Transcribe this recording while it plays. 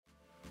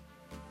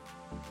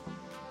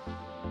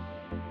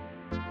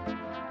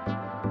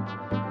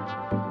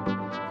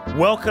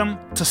Welcome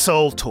to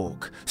Soul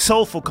Talk,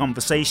 soulful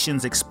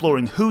conversations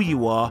exploring who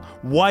you are,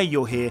 why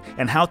you're here,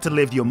 and how to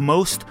live your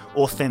most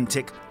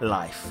authentic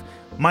life.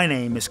 My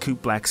name is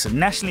Coop Blackson,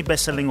 nationally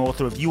best-selling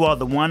author of You Are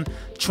the One,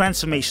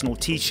 transformational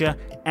teacher,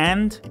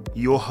 and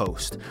your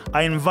host.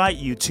 I invite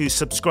you to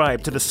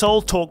subscribe to the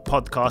Soul Talk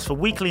podcast for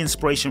weekly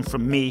inspiration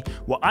from me,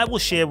 where I will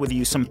share with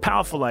you some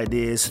powerful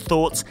ideas,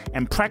 thoughts,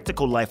 and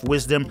practical life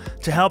wisdom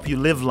to help you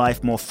live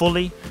life more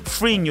fully,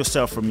 freeing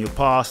yourself from your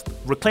past,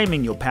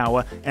 reclaiming your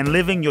power, and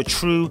living your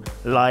true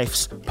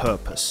life's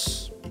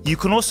purpose. You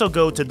can also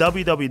go to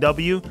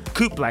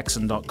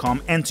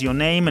www.coopblackson.com, enter your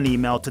name and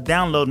email to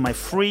download my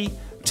free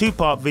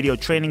 2-part video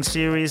training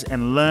series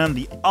and learn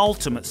the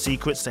ultimate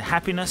secrets to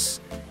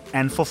happiness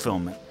and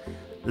fulfillment.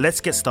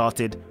 Let's get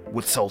started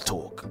with Soul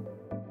Talk.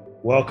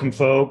 Welcome,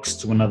 folks,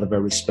 to another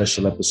very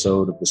special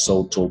episode of the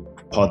Soul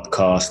Talk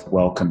podcast.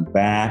 Welcome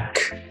back.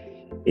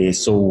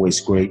 It's always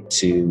great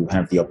to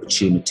have the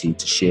opportunity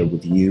to share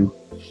with you.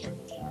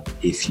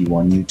 If you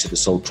are new to the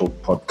Soul Talk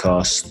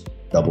podcast,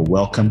 double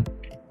welcome.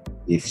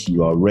 If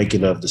you are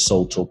regular of the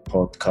Soul Talk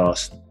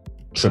podcast,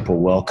 triple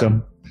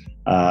welcome.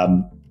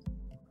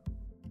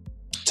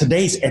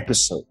 Today's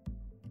episode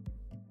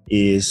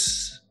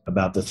is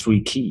about the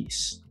 3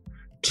 keys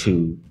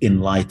to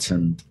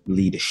enlightened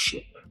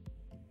leadership.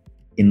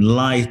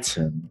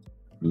 Enlightened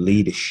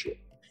leadership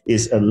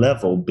is a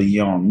level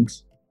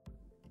beyond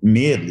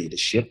mere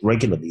leadership,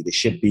 regular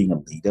leadership, being a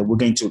leader. We're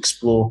going to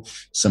explore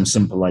some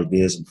simple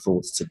ideas and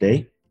thoughts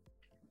today.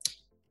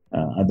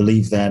 I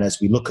believe that as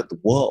we look at the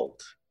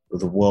world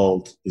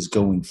is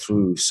going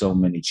through so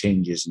many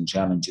changes and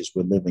challenges.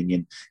 We're living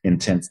in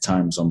intense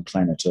times on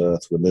planet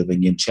Earth. We're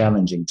living in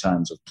challenging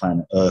times of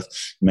planet Earth.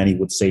 Many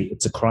would say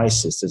it's a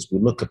crisis as we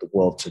look at the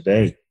world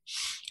today.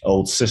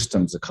 Old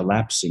systems are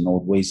collapsing.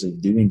 Old ways of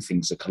doing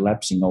things are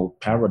collapsing. Old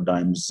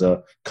paradigms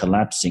are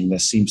collapsing. There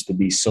seems to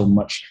be so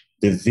much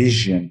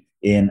division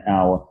in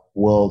our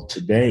world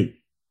today,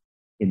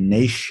 in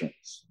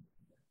nations.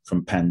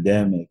 From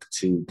pandemic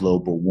to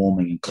global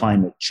warming and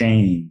climate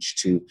change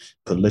to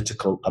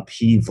political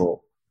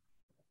upheaval.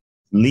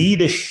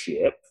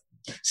 Leadership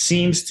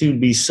seems to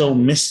be so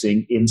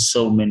missing in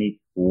so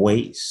many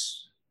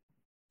ways.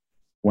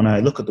 When I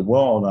look at the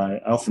world, I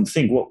often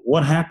think,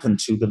 what happened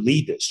to the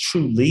leaders,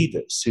 true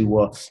leaders who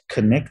are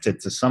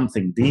connected to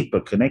something deeper,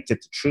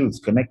 connected to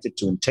truth, connected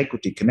to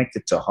integrity,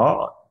 connected to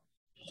heart?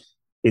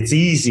 It's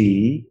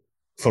easy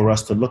for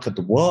us to look at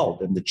the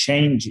world and the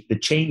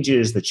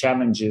changes, the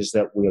challenges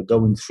that we are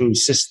going through,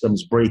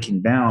 systems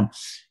breaking down.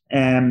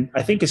 And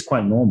I think it's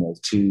quite normal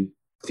to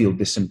feel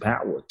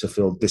disempowered, to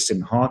feel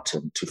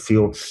disheartened, to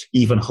feel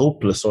even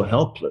hopeless or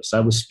helpless.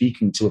 I was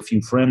speaking to a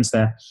few friends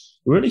that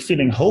were really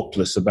feeling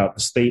hopeless about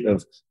the state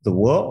of the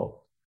world.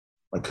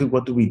 Like,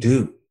 what do we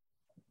do?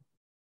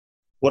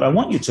 What I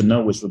want you to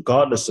know is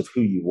regardless of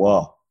who you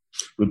are,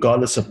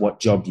 regardless of what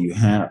job you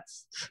have,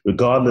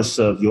 regardless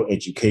of your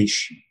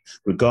education,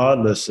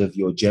 regardless of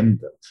your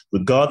gender,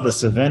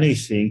 regardless of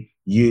anything,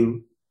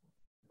 you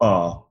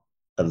are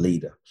a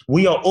leader.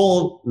 We are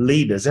all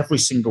leaders, every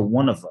single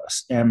one of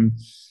us. And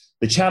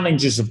the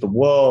challenges of the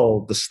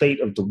world, the state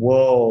of the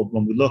world,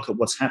 when we look at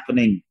what's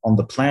happening on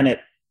the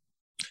planet,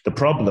 the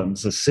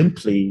problems are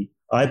simply,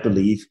 I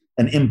believe,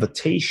 an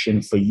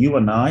invitation for you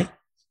and I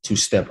to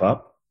step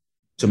up,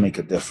 to make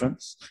a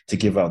difference, to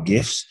give our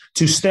gifts,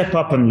 to step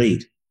up and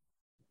lead.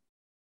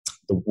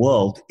 The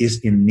world is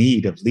in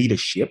need of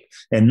leadership,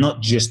 and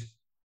not just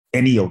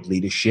any old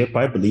leadership.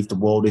 I believe the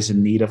world is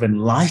in need of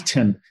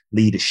enlightened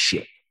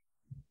leadership.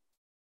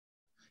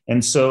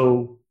 And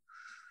so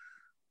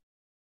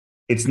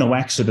it's no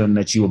accident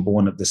that you were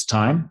born at this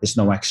time. It's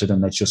no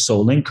accident that your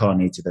soul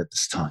incarnated at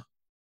this time.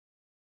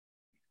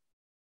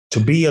 To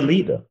be a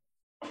leader,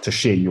 to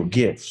share your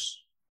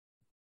gifts,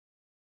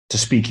 to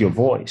speak your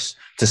voice,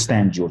 to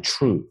stand your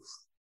truth.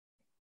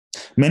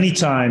 Many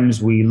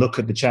times we look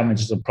at the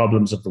challenges and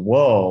problems of the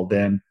world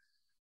and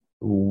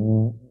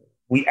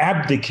we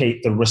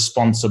abdicate the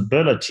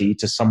responsibility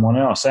to someone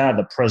else.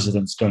 The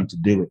president's going to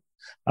do it.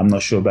 I'm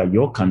not sure about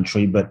your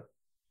country, but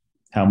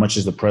how much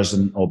has the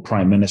president or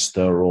prime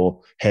minister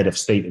or head of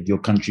state of your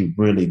country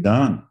really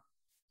done?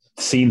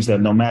 It seems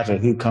that no matter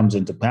who comes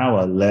into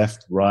power,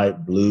 left, right,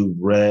 blue,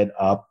 red,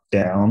 up,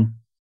 down,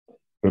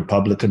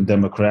 Republican,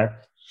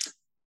 Democrat,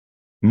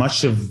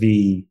 much of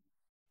the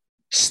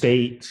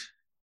state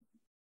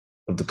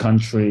of the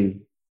country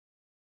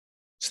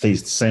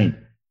stays the same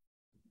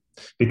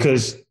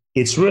because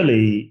it's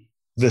really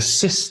the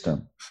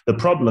system. The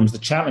problems, the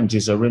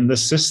challenges are in the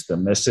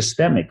system. They're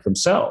systemic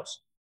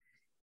themselves.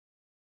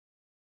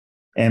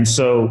 And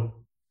so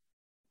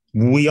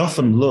we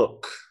often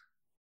look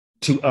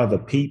to other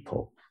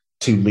people,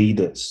 to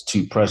leaders,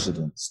 to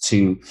presidents,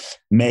 to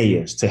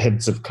mayors, to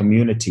heads of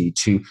community,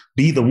 to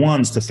be the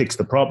ones to fix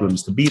the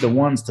problems, to be the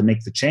ones to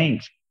make the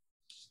change.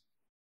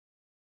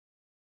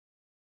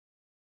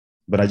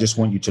 But I just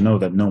want you to know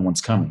that no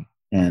one's coming.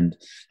 And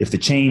if the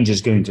change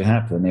is going to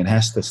happen, it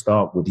has to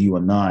start with you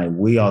and I.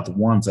 We are the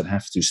ones that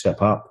have to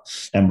step up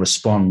and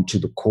respond to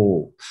the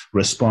call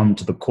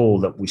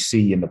that we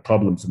see in the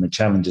problems and the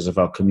challenges of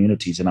our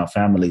communities and our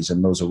families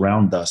and those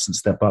around us, and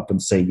step up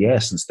and say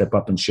yes, and step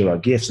up and share our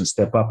gifts, and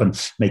step up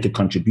and make a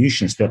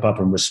contribution, step up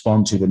and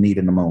respond to the need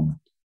in the moment.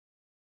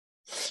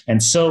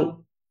 And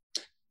so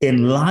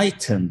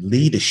enlightened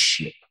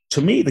leadership,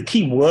 to me, the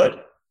key word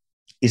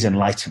is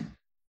enlightenment.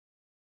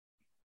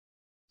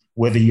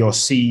 Whether you're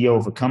CEO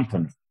of a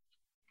company,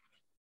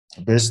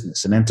 a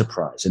business, an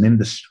enterprise, an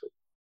industry,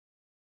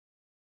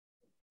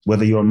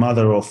 whether you're a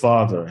mother or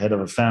father, head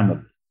of a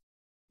family,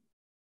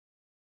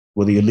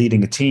 whether you're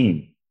leading a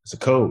team as a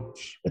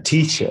coach, a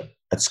teacher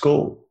at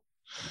school,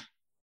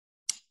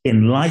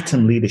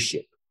 enlightened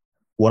leadership.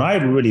 What I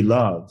really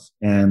love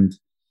and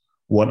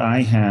what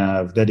I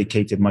have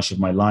dedicated much of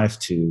my life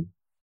to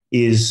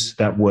is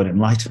that word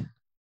enlightened.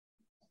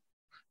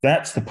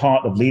 That's the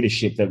part of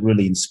leadership that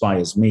really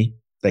inspires me,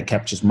 that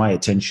captures my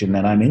attention,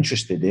 that I'm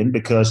interested in,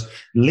 because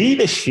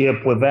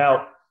leadership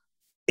without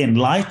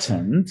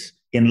enlightening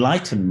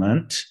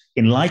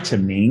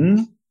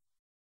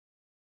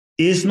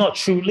is not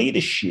true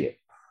leadership.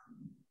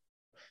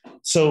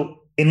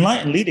 So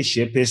enlightened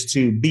leadership is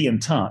to be in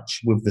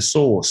touch with the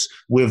source,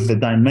 with the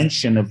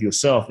dimension of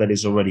yourself that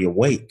is already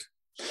awake,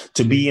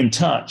 to be in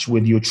touch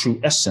with your true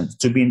essence,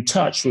 to be in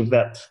touch with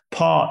that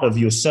part of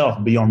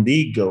yourself beyond the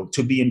ego,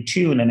 to be in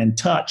tune and in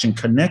touch and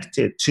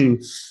connected to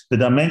the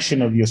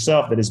dimension of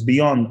yourself that is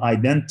beyond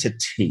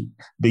identity,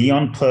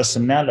 beyond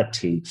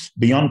personality,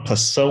 beyond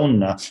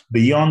persona,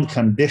 beyond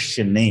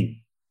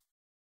conditioning.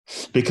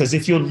 Because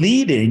if you're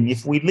leading,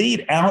 if we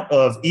lead out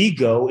of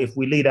ego, if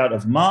we lead out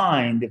of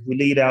mind, if we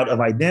lead out of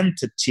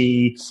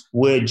identity,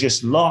 we're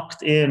just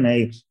locked in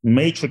a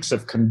matrix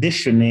of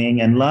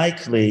conditioning, and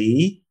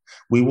likely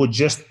we will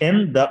just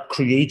end up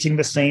creating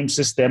the same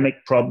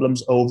systemic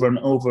problems over and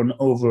over and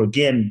over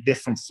again,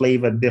 different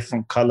flavor,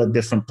 different color,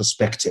 different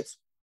perspective,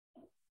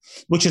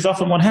 which is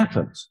often what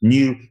happens.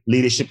 New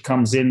leadership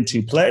comes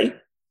into play,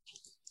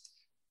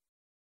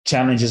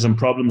 challenges and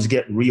problems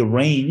get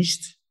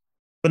rearranged,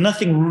 but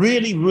nothing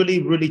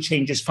really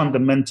changes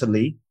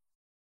fundamentally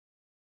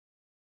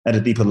at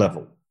a deeper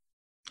level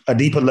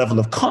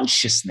of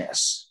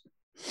consciousness.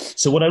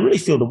 So what I really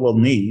feel the world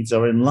needs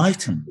are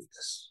enlightened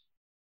leaders.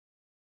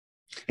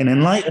 An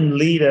enlightened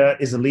leader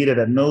is a leader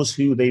that knows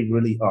who they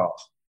really are.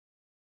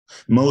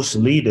 Most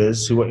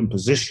leaders who are in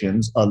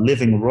positions are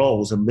living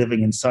roles and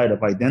living inside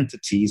of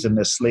identities, and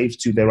they're slaves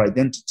to their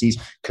identities,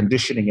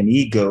 conditioning and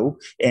ego,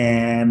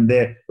 and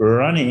they're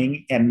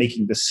running and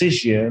making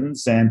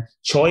decisions and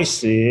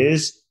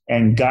choices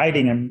and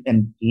guiding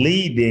and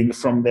leading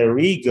from their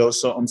ego.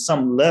 So on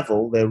some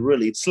level, they're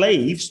really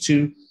slaves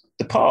to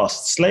the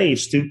past,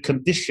 slaves to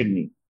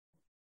conditioning.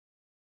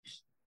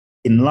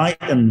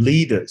 Enlightened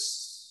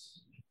leaders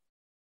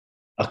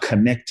are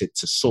connected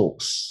to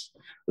source.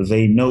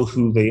 They know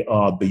who they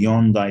are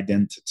beyond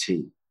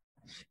identity.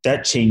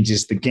 That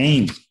changes the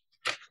game.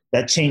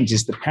 That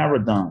changes the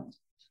paradigm.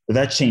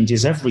 That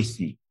changes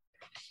everything.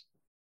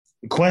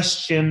 The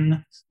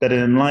question that an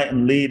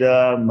enlightened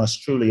leader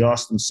must truly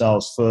ask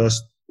themselves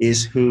first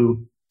is,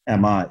 who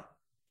am I?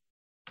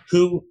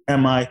 Who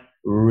am I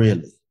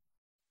really?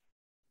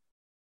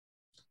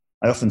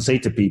 I often say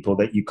to people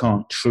that you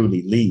can't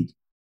truly lead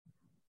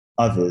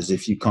others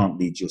if you can't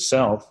lead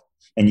yourself.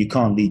 And you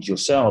can't lead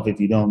yourself if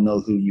you don't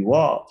know who you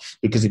are.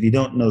 Because if you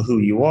don't know who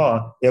you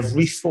are,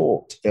 every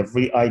thought,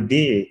 every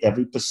idea,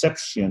 every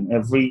perception,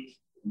 every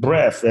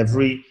breath,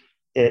 every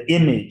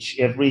image,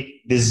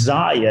 every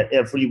desire,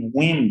 every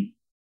whim,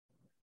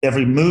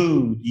 every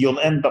mood, you'll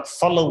end up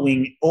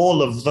following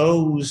all of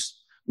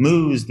those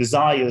moods,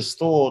 desires,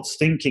 thoughts,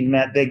 thinking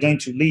that they're going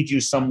to lead you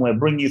somewhere,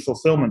 bring you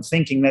fulfillment,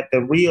 thinking that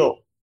they're real.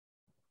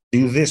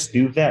 Do this,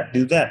 do that,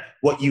 do that.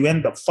 What you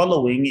end up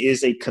following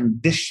is a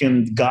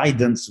conditioned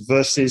guidance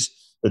versus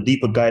the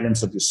deeper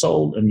guidance of your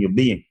soul and your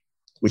being,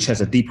 which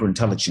has a deeper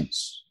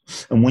intelligence.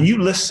 And when you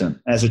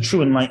listen as a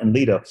true enlightened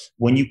leader,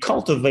 when you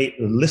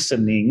cultivate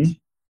listening,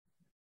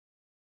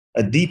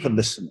 a deeper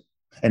listening,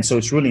 and so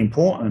it's really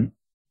important,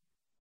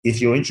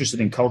 if you're interested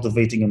in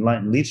cultivating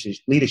enlightened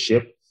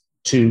leadership,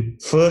 to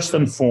first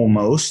and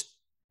foremost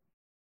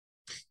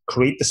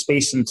create the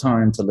space and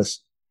time to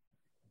listen,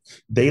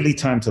 daily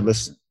time to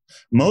listen.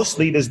 Most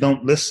leaders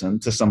don't listen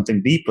to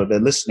something deeper. They're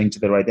listening to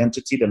their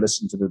identity. They're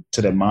listening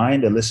to their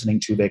mind. They're listening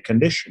to their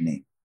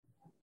conditioning.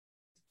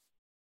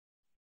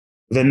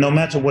 Then no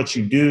matter what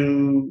you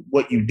do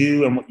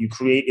and what you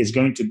create is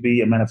going to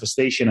be a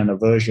manifestation and a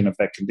version of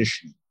that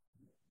conditioning,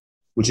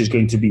 which is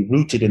going to be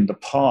rooted in the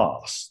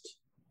past.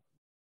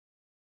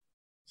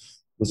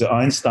 Was it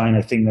Einstein,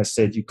 I think, that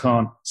said you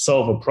can't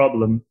solve a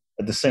problem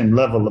at the same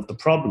level of the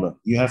problem.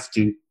 You have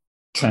to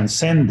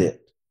transcend it.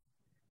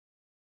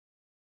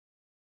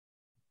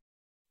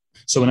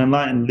 So an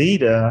enlightened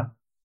leader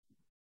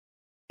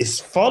is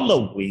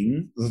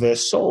following their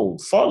soul,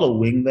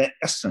 following their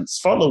essence,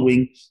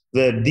 following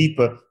their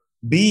deeper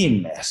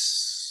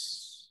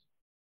beingness.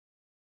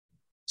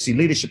 See,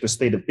 leadership is a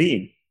state of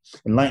being.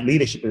 Enlightened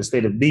leadership is a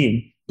state of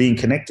being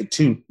connected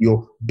to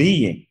your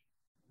being.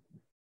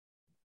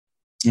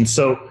 And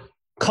so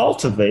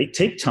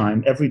take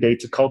time every day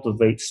to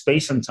cultivate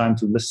space and time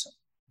to listen.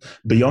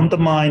 Beyond the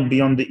mind,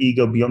 beyond the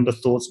ego, beyond the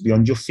thoughts,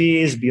 beyond your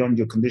fears, beyond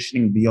your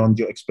conditioning, beyond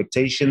your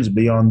expectations,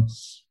 beyond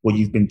what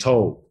you've been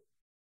told.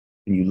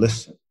 And you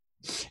listen.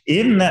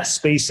 In that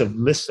space of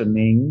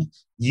listening,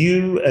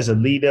 you as a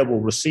leader will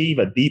receive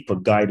a deeper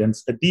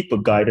guidance, a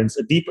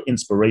deeper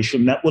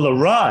inspiration that will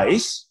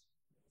arise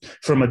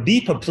from a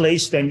deeper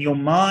place than your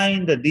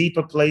mind, a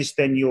deeper place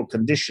than your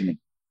conditioning.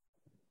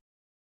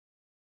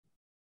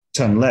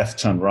 Turn left,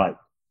 turn right.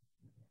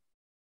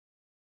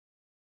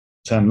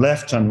 Turn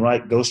left, turn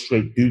right, go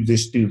straight, do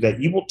this, do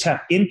that. You will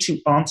tap into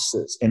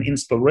answers and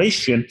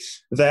inspiration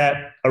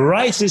that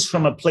arises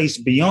from a place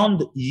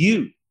beyond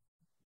you.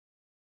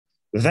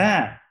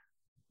 That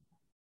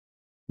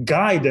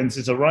guidance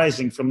is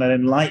arising from that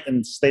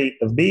enlightened state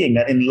of being,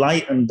 that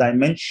enlightened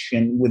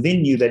dimension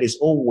within you that is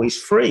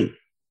always free.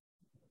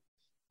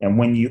 And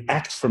when you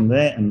act from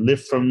there and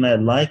live from there,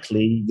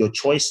 likely your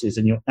choices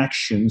and your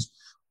actions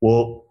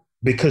will,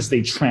 because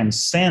they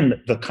transcend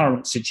the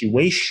current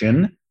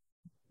situation,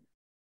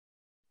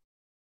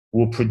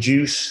 will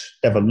produce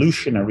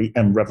evolutionary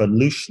and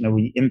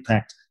revolutionary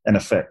impact and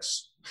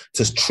effects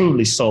to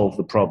truly solve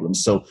the problem.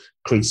 So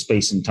create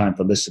space and time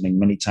for listening.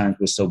 Many times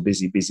we're so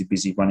busy,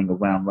 running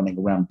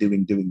around,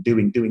 doing.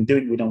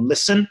 We don't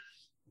listen,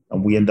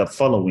 and we end up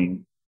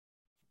following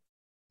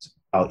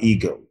our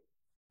ego.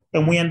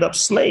 And we end up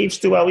slaves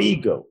to our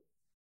ego.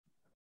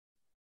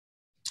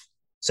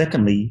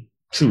 Secondly,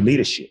 true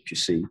leadership, you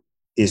see,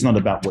 is not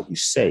about what you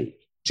say,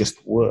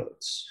 just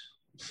words.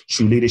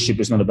 True leadership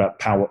is not about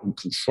power and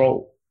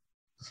control.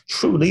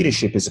 True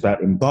leadership is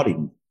about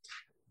embodiment.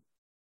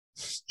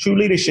 True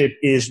leadership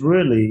is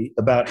really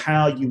about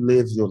how you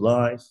live your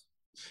life,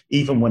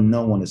 even when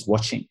no one is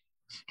watching.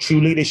 True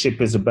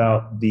leadership is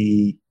about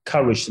the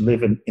courage to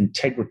live in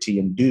integrity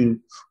and do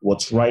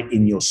what's right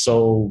in your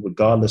soul,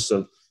 regardless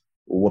of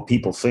what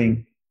people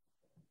think.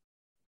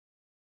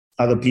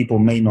 Other people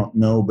may not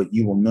know, but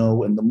you will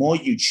know. And the more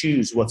you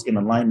choose what's in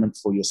alignment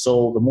for your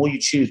soul, the more you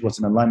choose what's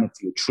in alignment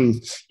for your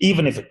truth,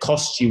 even if it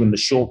costs you in the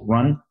short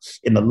run,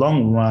 in the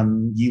long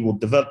run, you will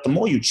develop. The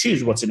more you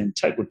choose what's in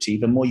integrity,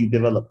 the more you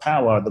develop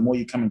power, the more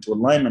you come into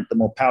alignment, the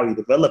more power you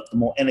develop, the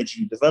more energy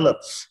you develop.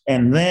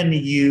 And then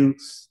your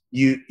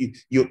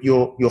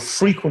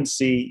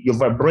frequency, your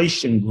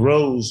vibration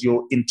grows,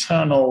 your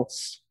internal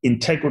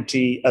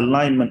integrity,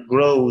 alignment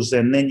grows,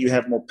 and then you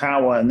have more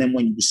power. And then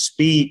when you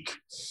speak,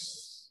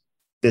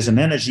 there's an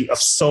energy of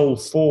soul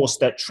force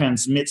that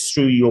transmits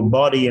through your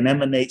body and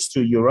emanates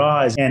through your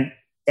eyes and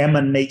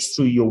emanates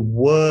through your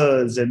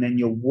words. And then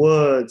your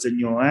words and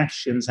your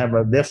actions have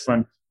a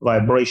different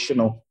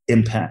vibrational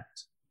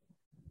impact.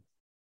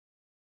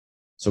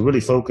 So really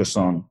focus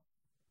on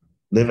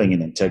living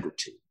in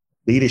integrity.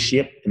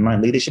 Leadership, in my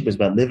leadership, is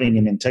about living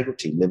in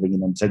integrity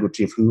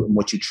of who and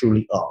what you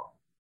truly are.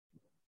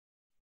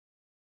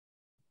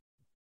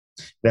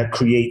 That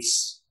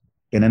creates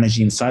an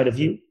energy inside of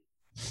you.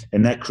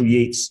 And that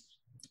creates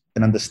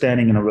an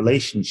understanding and a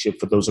relationship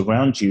for those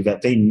around you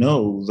that they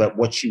know that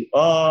what you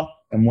are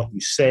and what you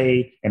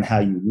say and how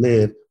you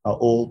live are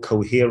all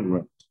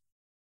coherent.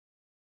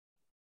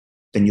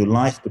 Then your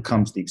life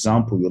becomes the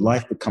example, your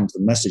life becomes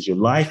the message, your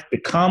life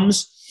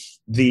becomes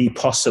the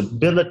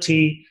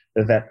possibility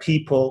that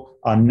people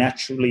are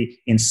naturally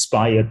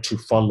inspired to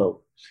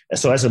follow. And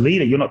so as a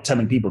leader, you're not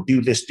telling people,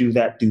 do this, do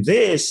that, do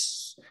this.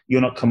 You're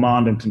not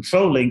command and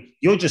controlling.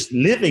 You're just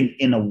living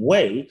in a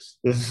way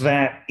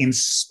that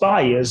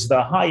inspires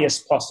the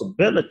highest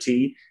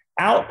possibility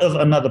out of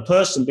another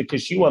person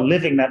because you are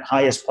living that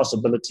highest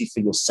possibility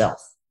for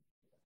yourself.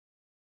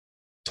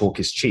 Talk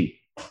is cheap.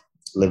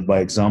 Live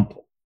by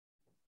example.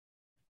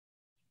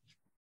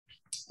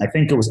 I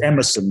think it was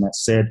Emerson that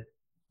said,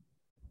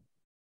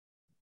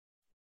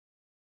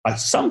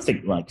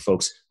 something like,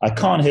 folks, I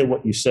can't hear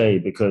what you say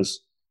because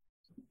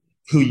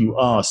who you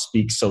are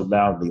speaks so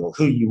loudly, or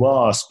who you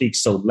are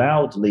speaks so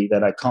loudly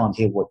that I can't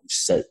hear what you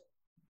say.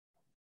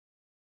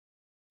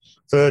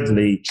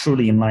 Thirdly,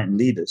 truly enlightened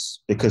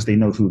leaders, because they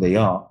know who they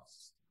are.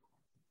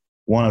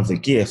 One of the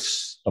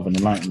gifts of an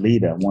enlightened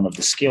leader, one of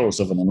the skills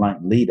of an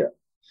enlightened leader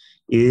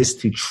is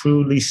to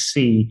truly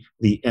see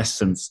the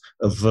essence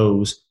of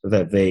those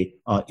that they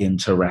are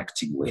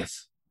interacting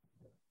with.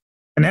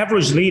 An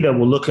average leader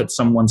will look at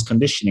someone's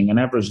conditioning. An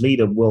average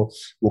leader will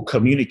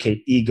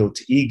communicate ego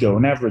to ego.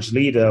 An average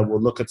leader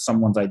will look at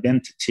someone's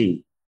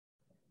identity.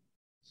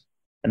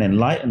 An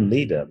enlightened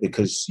leader,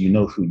 because you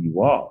know who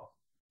you are,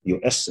 your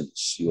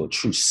essence, your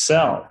true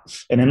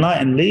self. An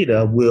enlightened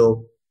leader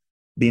will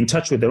be in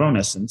touch with their own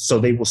essence, so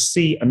they will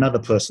see another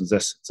person's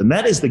essence. And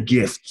that is the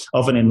gift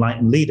of an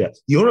enlightened leader,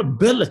 your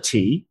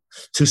ability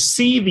to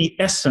see the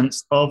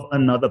essence of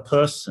another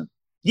person.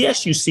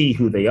 Yes, you see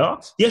who they are.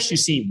 Yes, you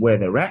see where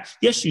they're at.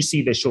 Yes, you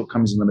see their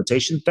shortcomings and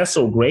limitations. That's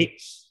all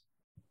great.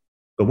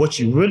 But what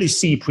you really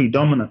see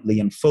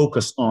predominantly and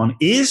focus on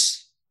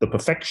is the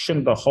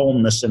perfection, the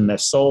wholeness in their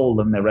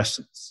soul and their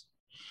essence.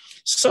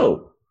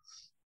 So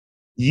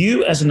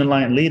You as an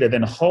enlightened leader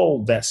then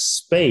hold that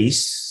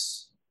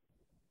space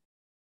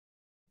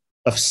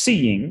of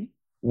seeing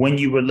when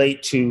you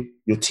relate to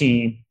your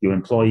team, your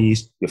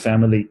employees, your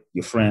family,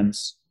 your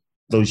friends,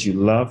 those you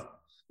love.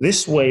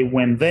 This way,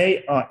 when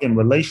they are in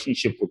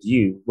relationship with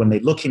you, when they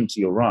look into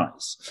your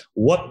eyes,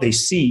 what they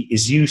see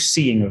is you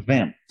seeing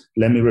them.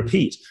 Let me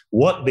repeat,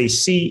 what they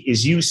see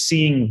is you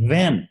seeing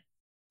them.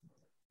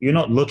 You're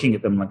not looking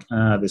at them like,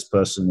 this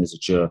person is a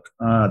jerk.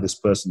 This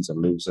person's a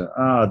loser.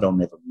 They'll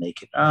never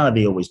make it.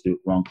 They always do it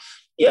wrong.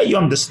 Yeah, you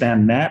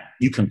understand that.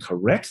 You can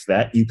correct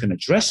that. You can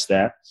address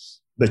that.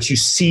 But you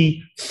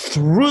see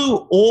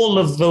through all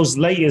of those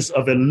layers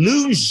of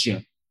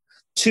illusion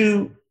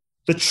to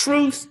the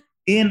truth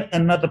in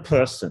another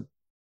person.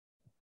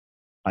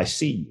 I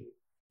see you.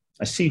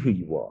 I see who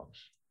you are.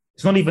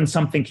 It's not even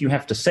something you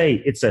have to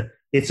say. It's a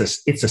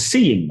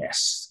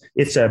seeingness.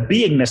 It's a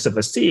beingness of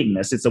a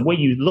seeingness. It's the way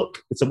you look.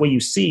 It's the way you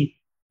see.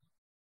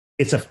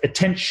 It's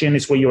attention.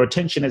 It's where your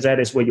attention is at.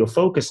 It's where your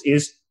focus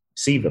is.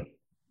 See them.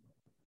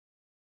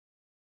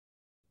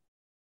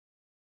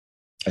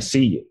 I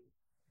see you.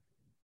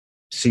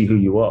 See who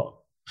you are.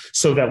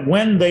 So that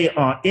when they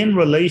are in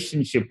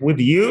relationship with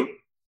you,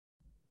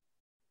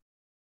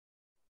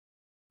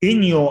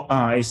 in your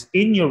eyes,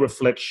 in your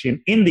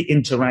reflection, in the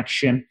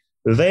interaction,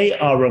 they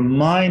are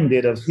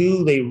reminded of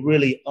who they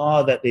really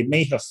are that they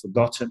may have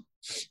forgotten.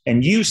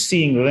 And you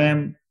seeing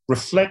them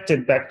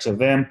reflected back to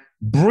them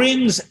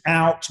brings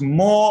out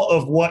more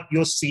of what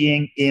you're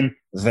seeing in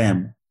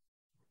them.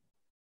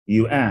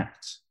 You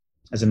act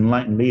as an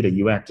enlightened leader,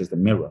 you act as the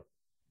mirror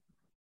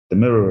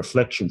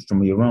reflection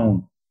from your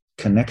own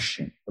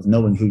connection of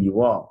knowing who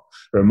you are,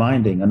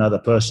 reminding another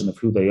person of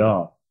who they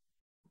are,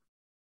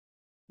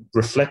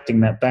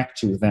 reflecting that back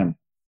to them.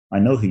 I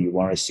know who you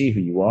are. I see who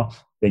you are.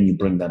 Then you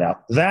bring that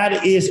out.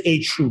 That is a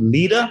true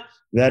leader.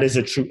 That is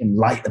a true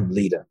enlightened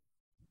leader.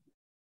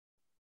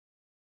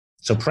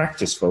 So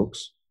practice,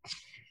 folks.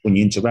 When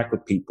you interact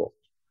with people,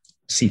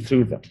 see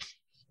through them.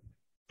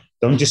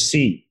 Don't just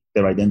see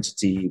their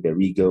identity, their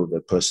ego,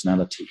 their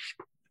personality.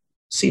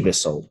 See their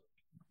soul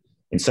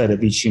inside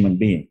of each human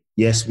being.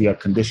 Yes, we are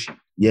conditioned.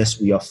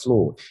 Yes, we are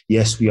flawed.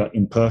 Yes, we are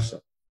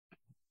imperfect.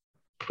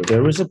 But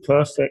there is a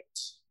perfect,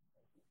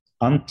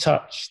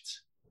 untouched,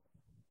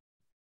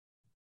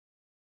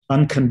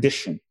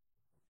 unconditioned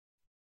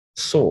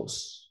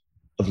source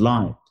of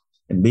light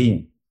and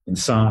being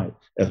inside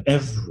of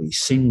every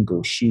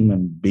single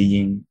human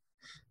being.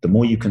 The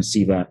more you can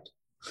see that,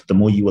 the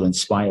more you will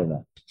inspire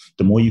that.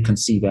 The more you can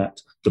see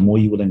that, the more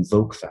you will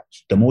invoke that.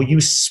 The more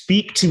you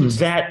speak to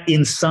that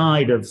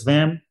inside of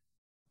them,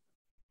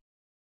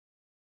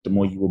 the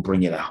more you will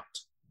bring it out.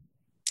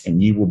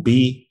 And you will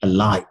be a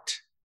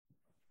light.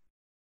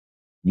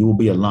 You will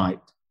be a light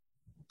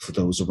for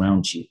those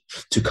around you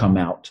to come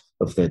out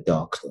of their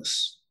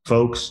darkness.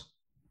 Folks,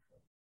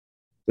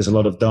 there's a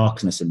lot of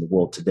darkness in the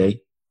world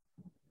today.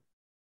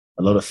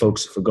 A lot of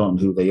folks have forgotten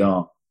who they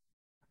are.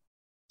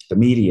 The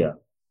media,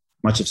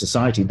 much of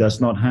society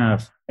does not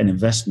have an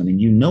investment in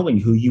you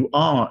knowing who you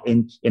are,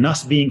 in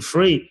us being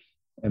free.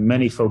 And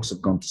many folks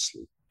have gone to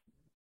sleep.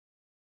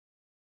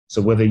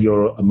 So whether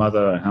you're a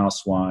mother, a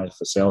housewife,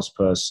 a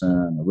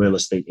salesperson, a real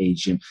estate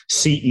agent,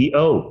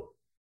 CEO,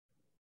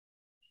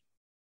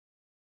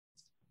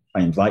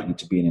 I invite you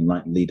to be an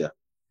enlightened leader.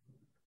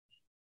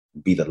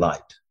 Be the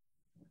light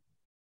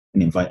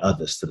and invite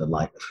others to the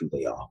light of who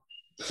they are.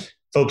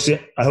 Folks,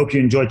 I hope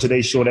you enjoyed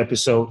today's short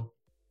episode,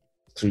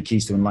 3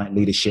 Keys to Enlightened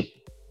Leadership.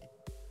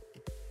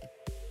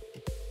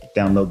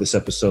 Download this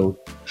episode,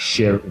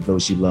 share it with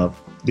those you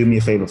love. Do me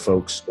a favor,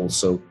 folks,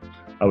 also,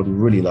 I would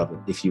really love it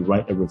if you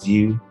write a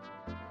review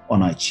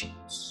on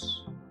iTunes.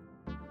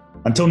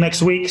 Until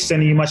next week,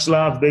 sending you much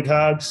love, big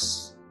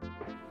hugs.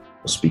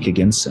 We'll speak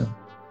again soon.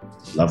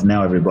 Love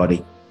now,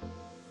 everybody.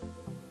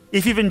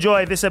 If you've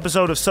enjoyed this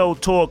episode of Soul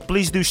Talk,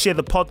 please do share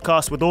the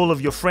podcast with all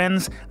of your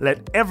friends,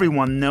 let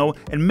everyone know,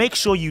 and make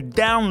sure you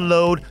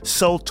download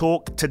Soul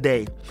Talk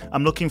today.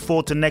 I'm looking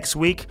forward to next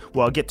week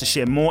where I'll get to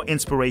share more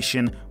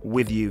inspiration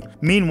with you.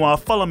 Meanwhile,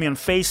 follow me on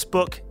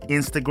Facebook,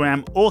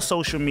 Instagram, or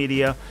social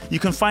media. You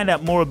can find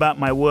out more about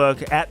my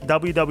work at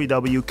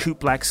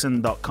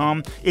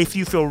www.coopblackson.com. If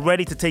you feel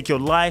ready to take your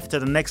life to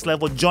the next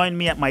level, join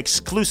me at my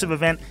exclusive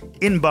event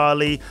in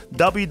Bali,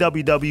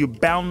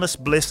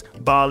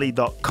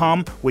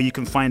 www.boundlessblissbali.com, where you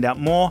can find out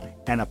more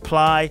and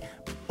apply.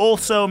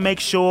 Also, make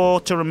sure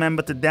to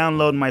remember to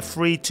download my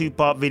free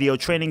 2-part video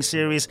training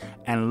series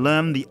and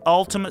learn the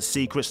ultimate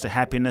secrets to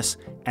happiness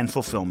and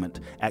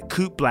fulfillment at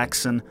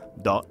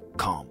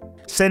coopblackson.com.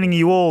 Sending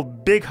you all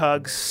big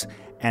hugs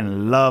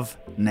and love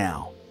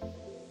now.